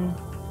 even.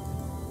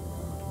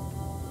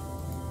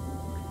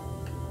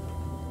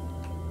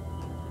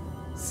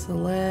 So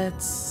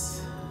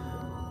let's...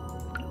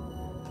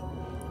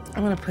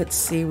 I'm gonna put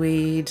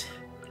seaweed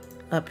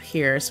up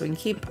here so we can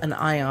keep an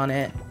eye on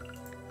it.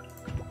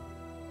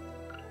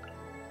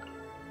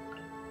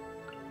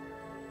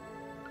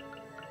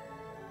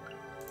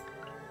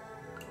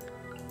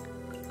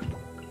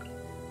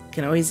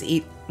 Can always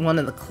eat one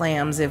of the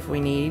clams if we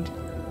need.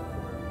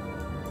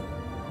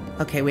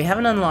 Okay, we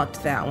haven't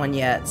unlocked that one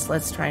yet, so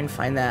let's try and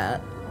find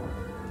that.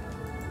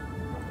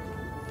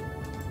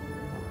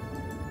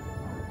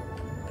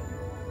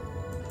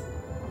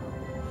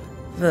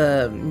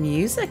 The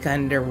music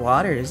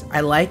underwater,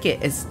 I like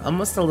it. It's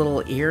almost a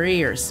little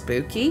eerie or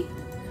spooky,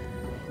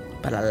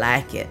 but I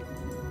like it.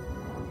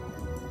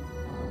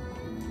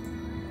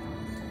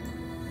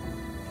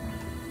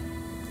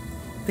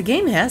 The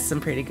game has some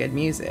pretty good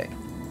music.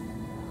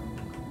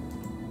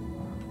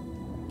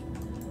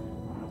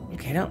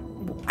 Okay,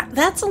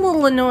 that's a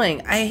little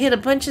annoying. I hit a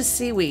bunch of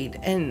seaweed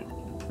and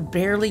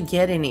barely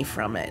get any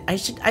from it. I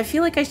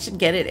feel like I should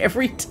get it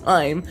every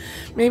time.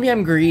 Maybe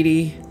I'm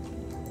greedy.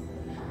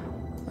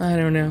 I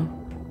don't know.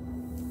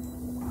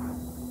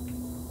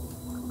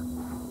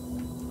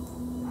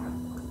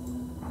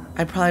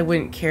 I probably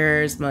wouldn't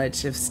care as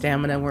much if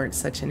stamina weren't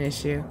such an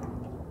issue.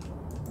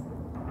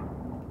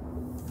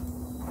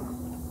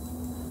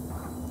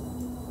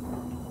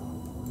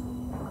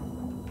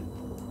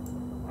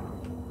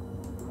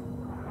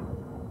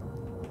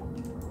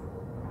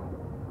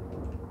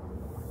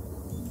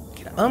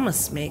 Could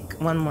almost make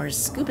one more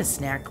scuba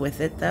snack with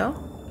it,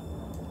 though.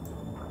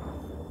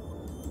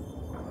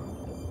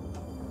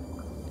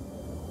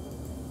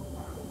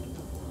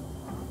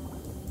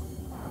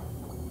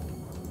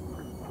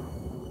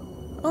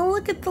 Oh,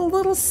 look at the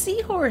little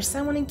seahorse.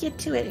 I want to get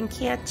to it and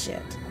catch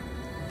it.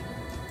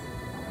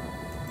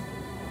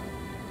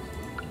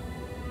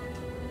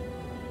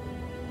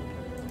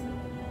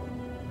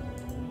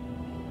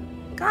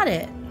 Got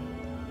it.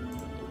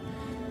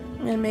 I'm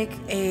going to make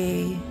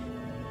a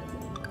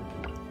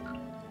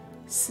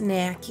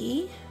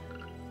snacky.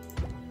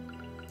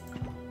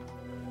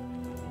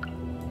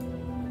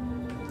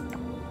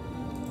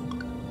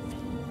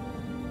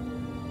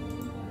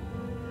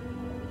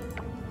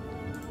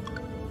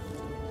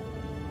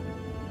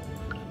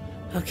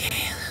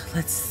 Okay,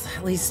 let's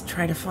at least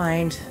try to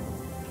find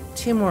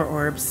 2 more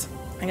orbs.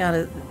 I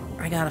gotta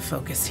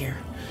focus here.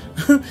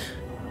 I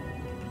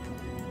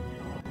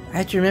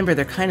have to remember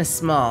they're kind of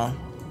small.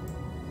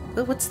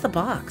 But what's the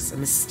box? A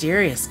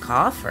mysterious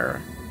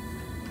coffer.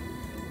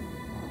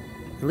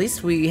 At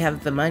least we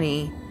have the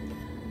money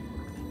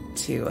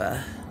to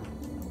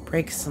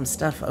break some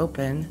stuff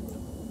open.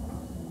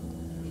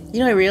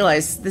 You know, I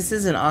realized this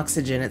isn't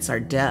oxygen, it's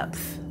our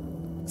depth.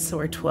 So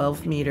we're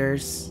 12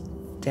 meters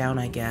down,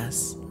 I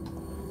guess.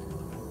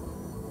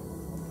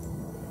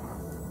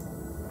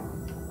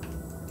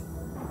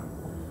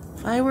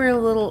 If I were a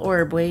little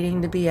orb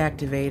waiting to be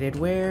activated,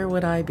 where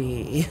would I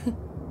be?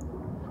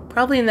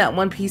 Probably in that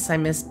one piece I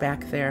missed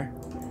back there.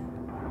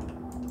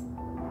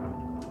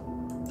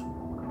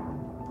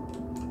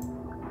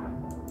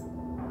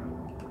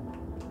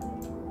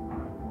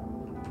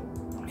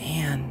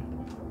 Man.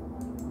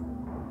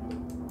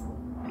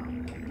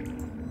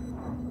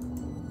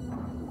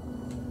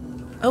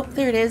 Oh,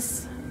 there it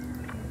is.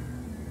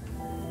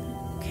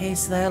 Okay,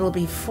 so that'll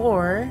be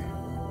 4.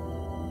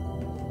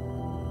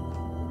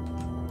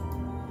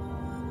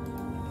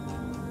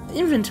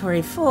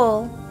 Inventory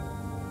full.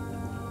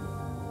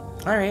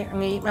 Alright, I'm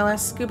gonna eat my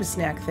last scuba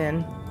snack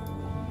then.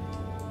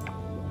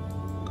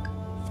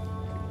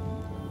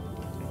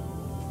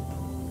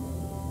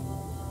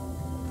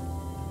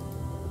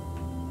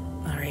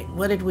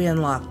 what did we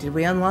unlock? Did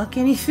we unlock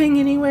anything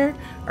anywhere?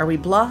 Are we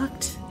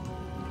blocked?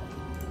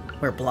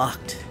 We're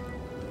blocked.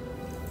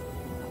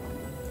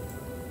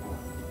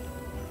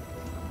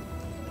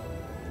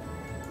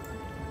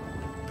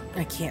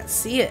 I can't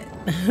see it.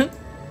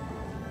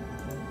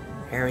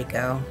 There we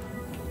go.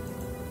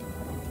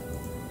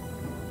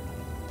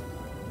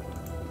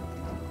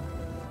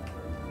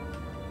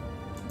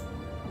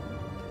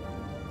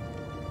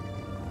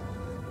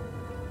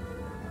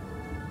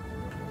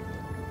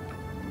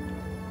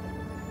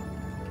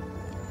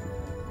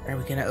 Are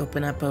we gonna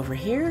open up over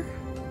here?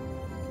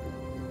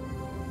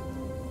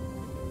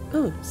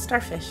 Ooh,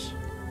 starfish.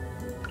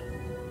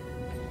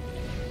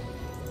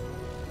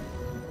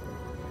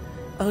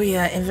 Oh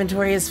yeah,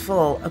 inventory is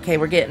full. Okay,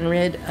 we're getting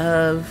rid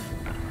of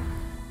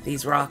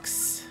these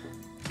rocks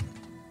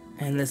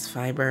and this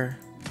fiber.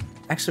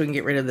 Actually, we can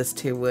get rid of this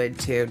wood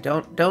too.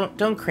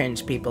 Don't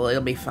cringe, people.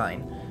 It'll be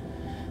fine.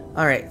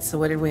 All right. So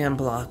what did we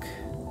unblock?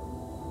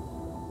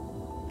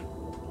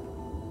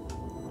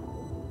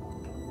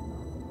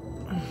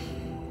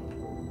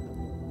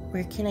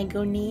 Where can I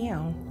go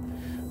now?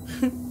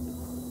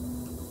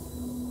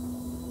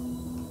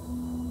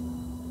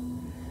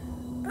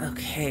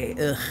 Okay.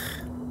 Ugh.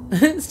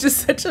 It's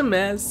just such a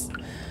mess.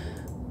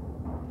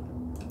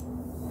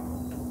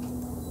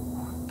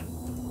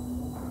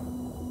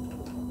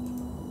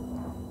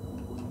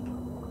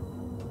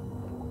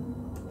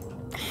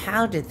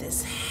 How did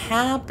this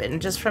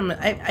happen? Just from...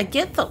 I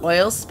get the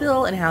oil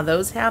spill and how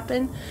those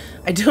happen.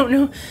 I don't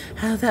know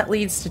how that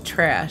leads to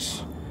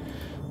trash.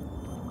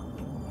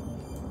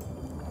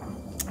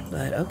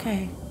 But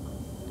okay.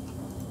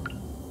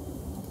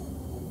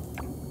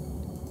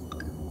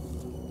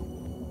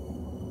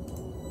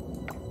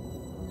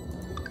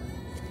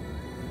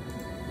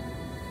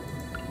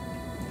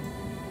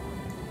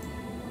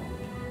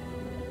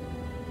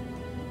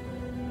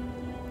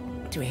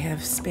 Do we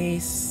have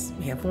space?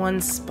 We have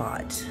one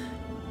spot.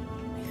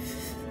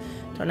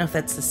 Don't know if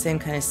that's the same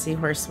kind of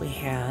seahorse we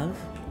have.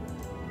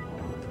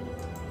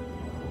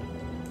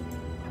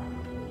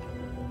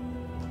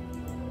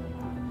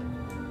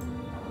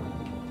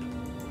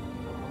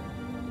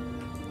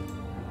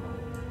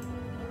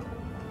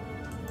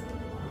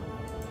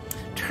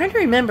 Trying to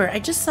remember, I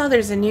just saw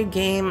there's a new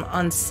game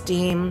on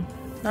Steam.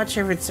 Not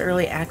sure if it's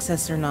early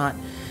access or not.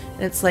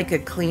 It's like a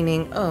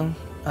cleaning...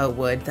 Oh,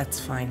 wood. That's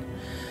fine.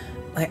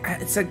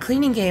 It's a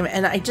cleaning game,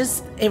 and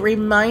it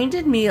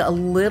reminded me a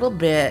little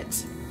bit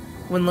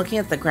when looking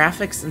at the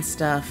graphics and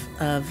stuff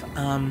of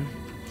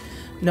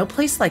No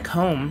Place Like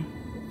Home.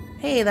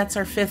 Hey, that's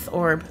our 5th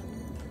orb.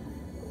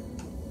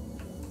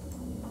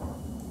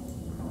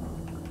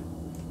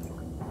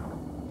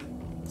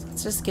 So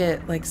let's just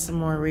get like some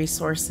more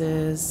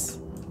resources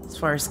as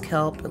far as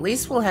kelp. At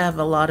least we'll have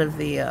a lot of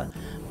the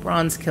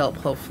bronze kelp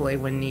hopefully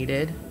when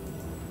needed.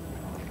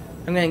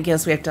 I'm gonna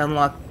guess we have to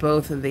unlock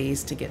both of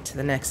these to get to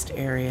the next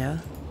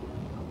area.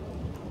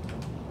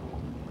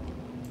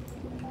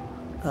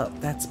 Oh,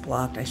 that's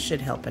blocked. I should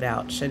help it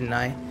out, shouldn't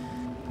I?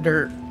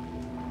 Dirt.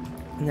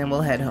 And then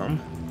we'll head home.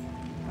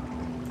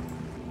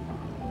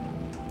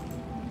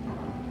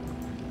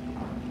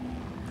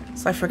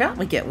 So I forgot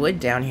we get wood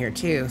down here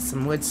too.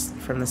 Some wood's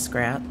from the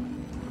scrap.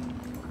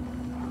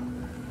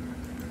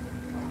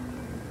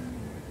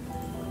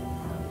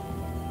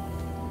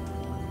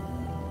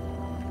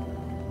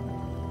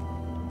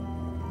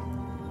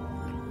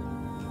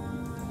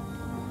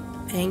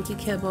 Thank you,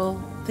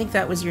 Kibble. I think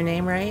that was your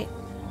name, right?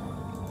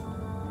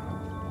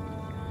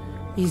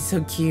 He's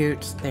so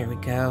cute. There we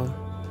go.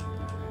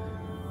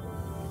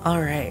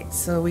 Alright,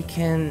 so we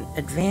can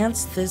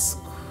advance this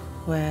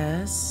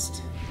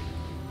quest.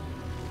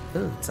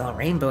 Ooh, it's all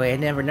rainbowy. I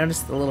never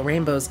noticed the little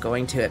rainbows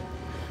going to it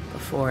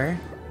before.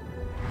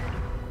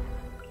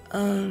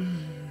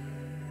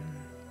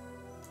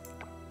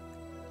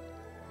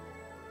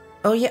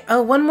 Oh yeah,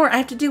 oh, one more. I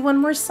have to do one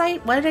more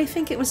site? Why did I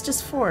think it was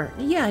just 4?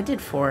 Yeah, I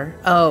did 4.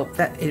 Oh,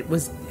 it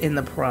was in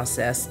the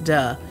process.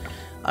 Duh.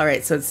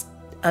 Alright, so it's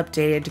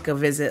updated to go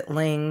visit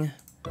Ling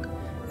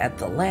at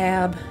the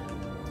lab.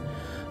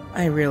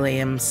 I really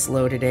am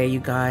slow today, you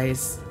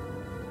guys.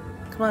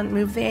 Come on,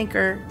 move the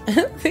anchor.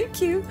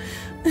 Thank you.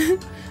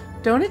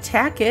 Don't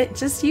attack it,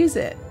 just use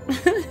it.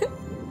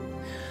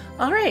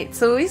 Alright,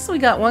 so at least we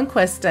got one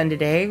quest done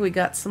today. We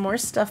got some more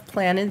stuff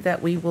planted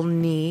that we will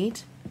need.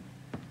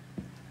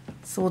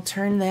 So we'll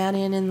turn that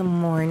in the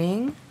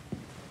morning.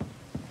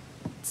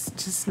 It's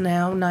just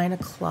now 9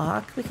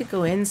 o'clock. We could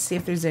go in and see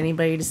if there's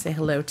anybody to say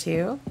hello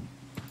to.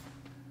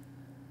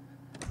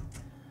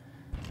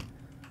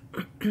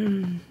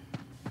 There's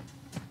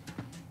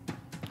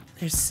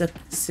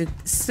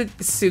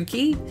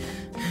Suki.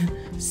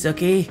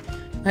 Suki.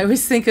 I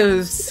always think of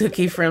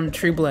Suki from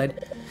True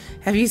Blood.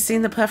 Have you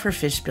seen the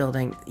pufferfish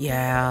building?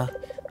 Yeah.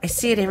 I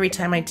see it every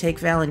time I take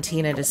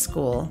Valentina to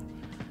school.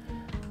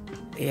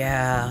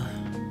 Yeah.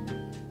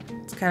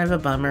 Kind of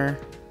a bummer.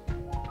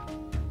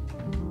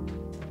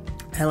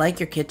 I like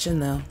your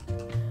kitchen though.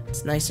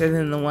 It's nicer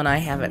than the one I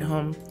have at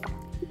home.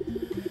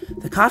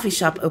 The coffee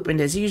shop opened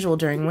as usual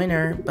during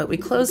winter, but we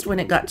closed when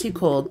it got too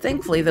cold.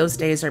 Thankfully those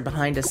days are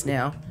behind us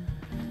now.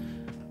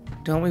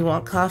 Don't we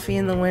want coffee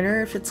in the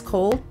winter if it's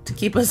cold to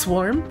keep us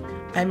warm?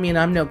 I mean,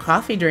 I'm no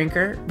coffee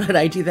drinker, but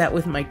I do that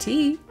with my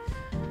tea.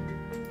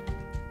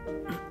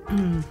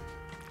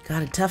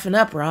 Gotta toughen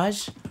up,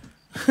 Raj.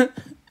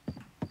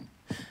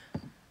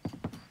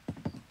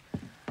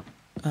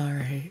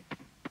 Alright.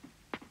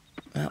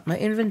 Well, my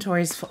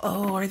inventory's full.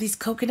 Oh, are these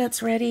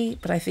coconuts ready?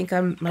 But I think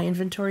my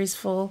inventory's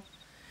full.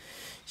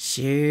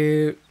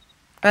 Shoot.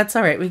 That's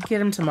alright, we can get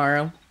them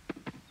tomorrow.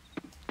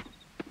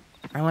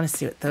 I want to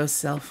see what those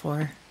sell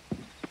for.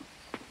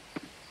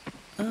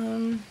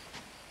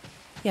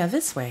 Yeah,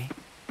 this way.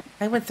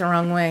 I went the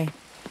wrong way.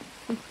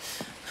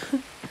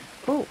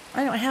 Oh,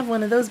 I don't have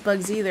one of those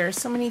bugs either.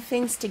 So many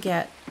things to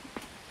get.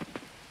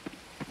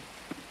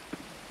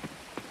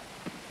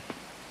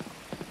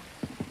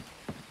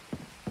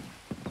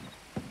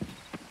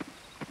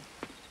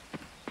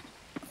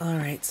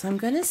 Alright, so I'm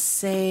going to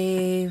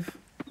save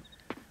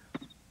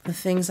the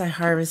things I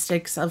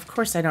harvested, because of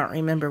course I don't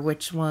remember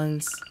which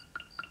ones.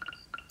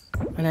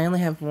 And I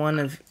only have one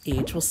of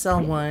each. We'll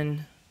sell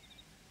one.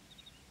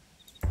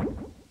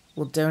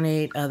 We'll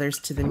donate others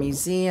to the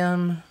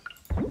museum.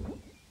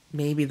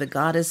 Maybe the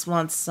goddess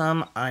wants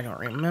some. I don't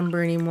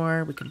remember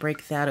anymore. We can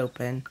break that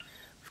open.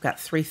 We've got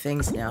 3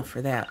 things now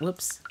for that.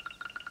 Whoops.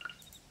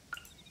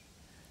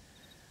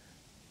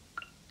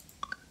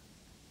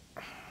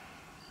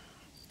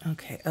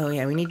 Okay. Oh,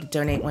 yeah. We need to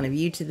donate one of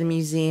you to the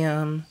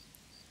museum.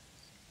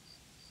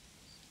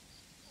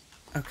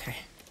 Okay.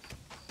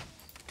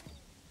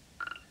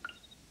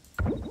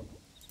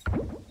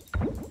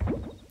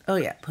 Oh,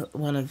 yeah. Put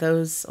one of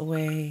those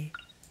away.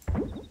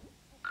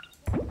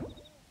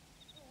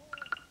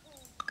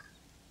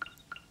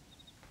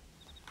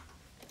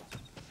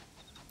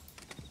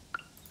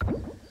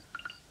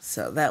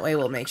 So that way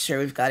we'll make sure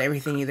we've got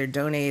everything either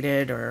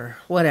donated or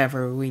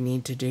whatever we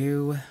need to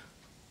do.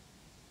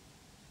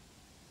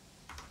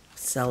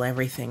 Sell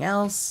everything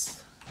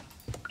else.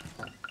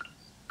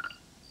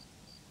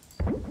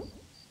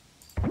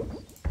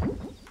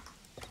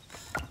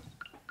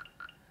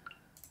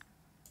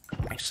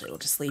 Actually, we'll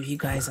just leave you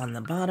guys on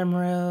the bottom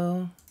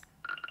row.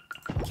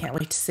 Can't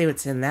wait to see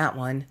what's in that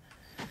one.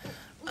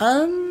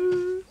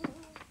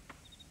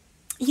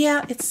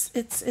 Yeah,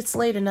 it's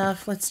late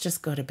enough. Let's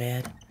just go to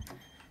bed.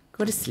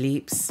 Go to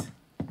sleeps.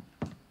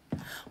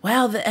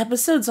 Wow, the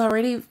episode's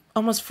already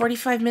almost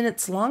 45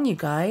 minutes long, you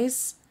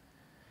guys.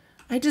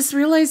 I just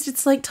realized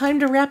it's like time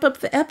to wrap up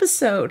the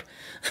episode.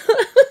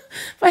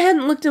 If I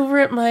hadn't looked over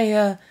at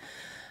my,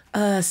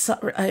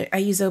 I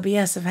use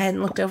OBS. If I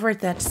hadn't looked over at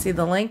that to see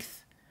the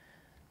length,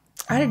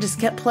 I'd have just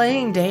kept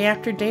playing day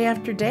after day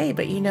after day.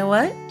 But you know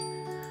what?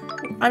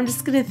 I'm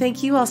just going to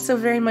thank you all so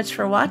very much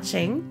for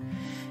watching.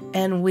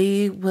 And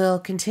we will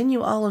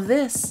continue all of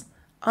this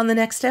on the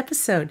next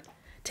episode.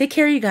 Take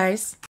care, you guys.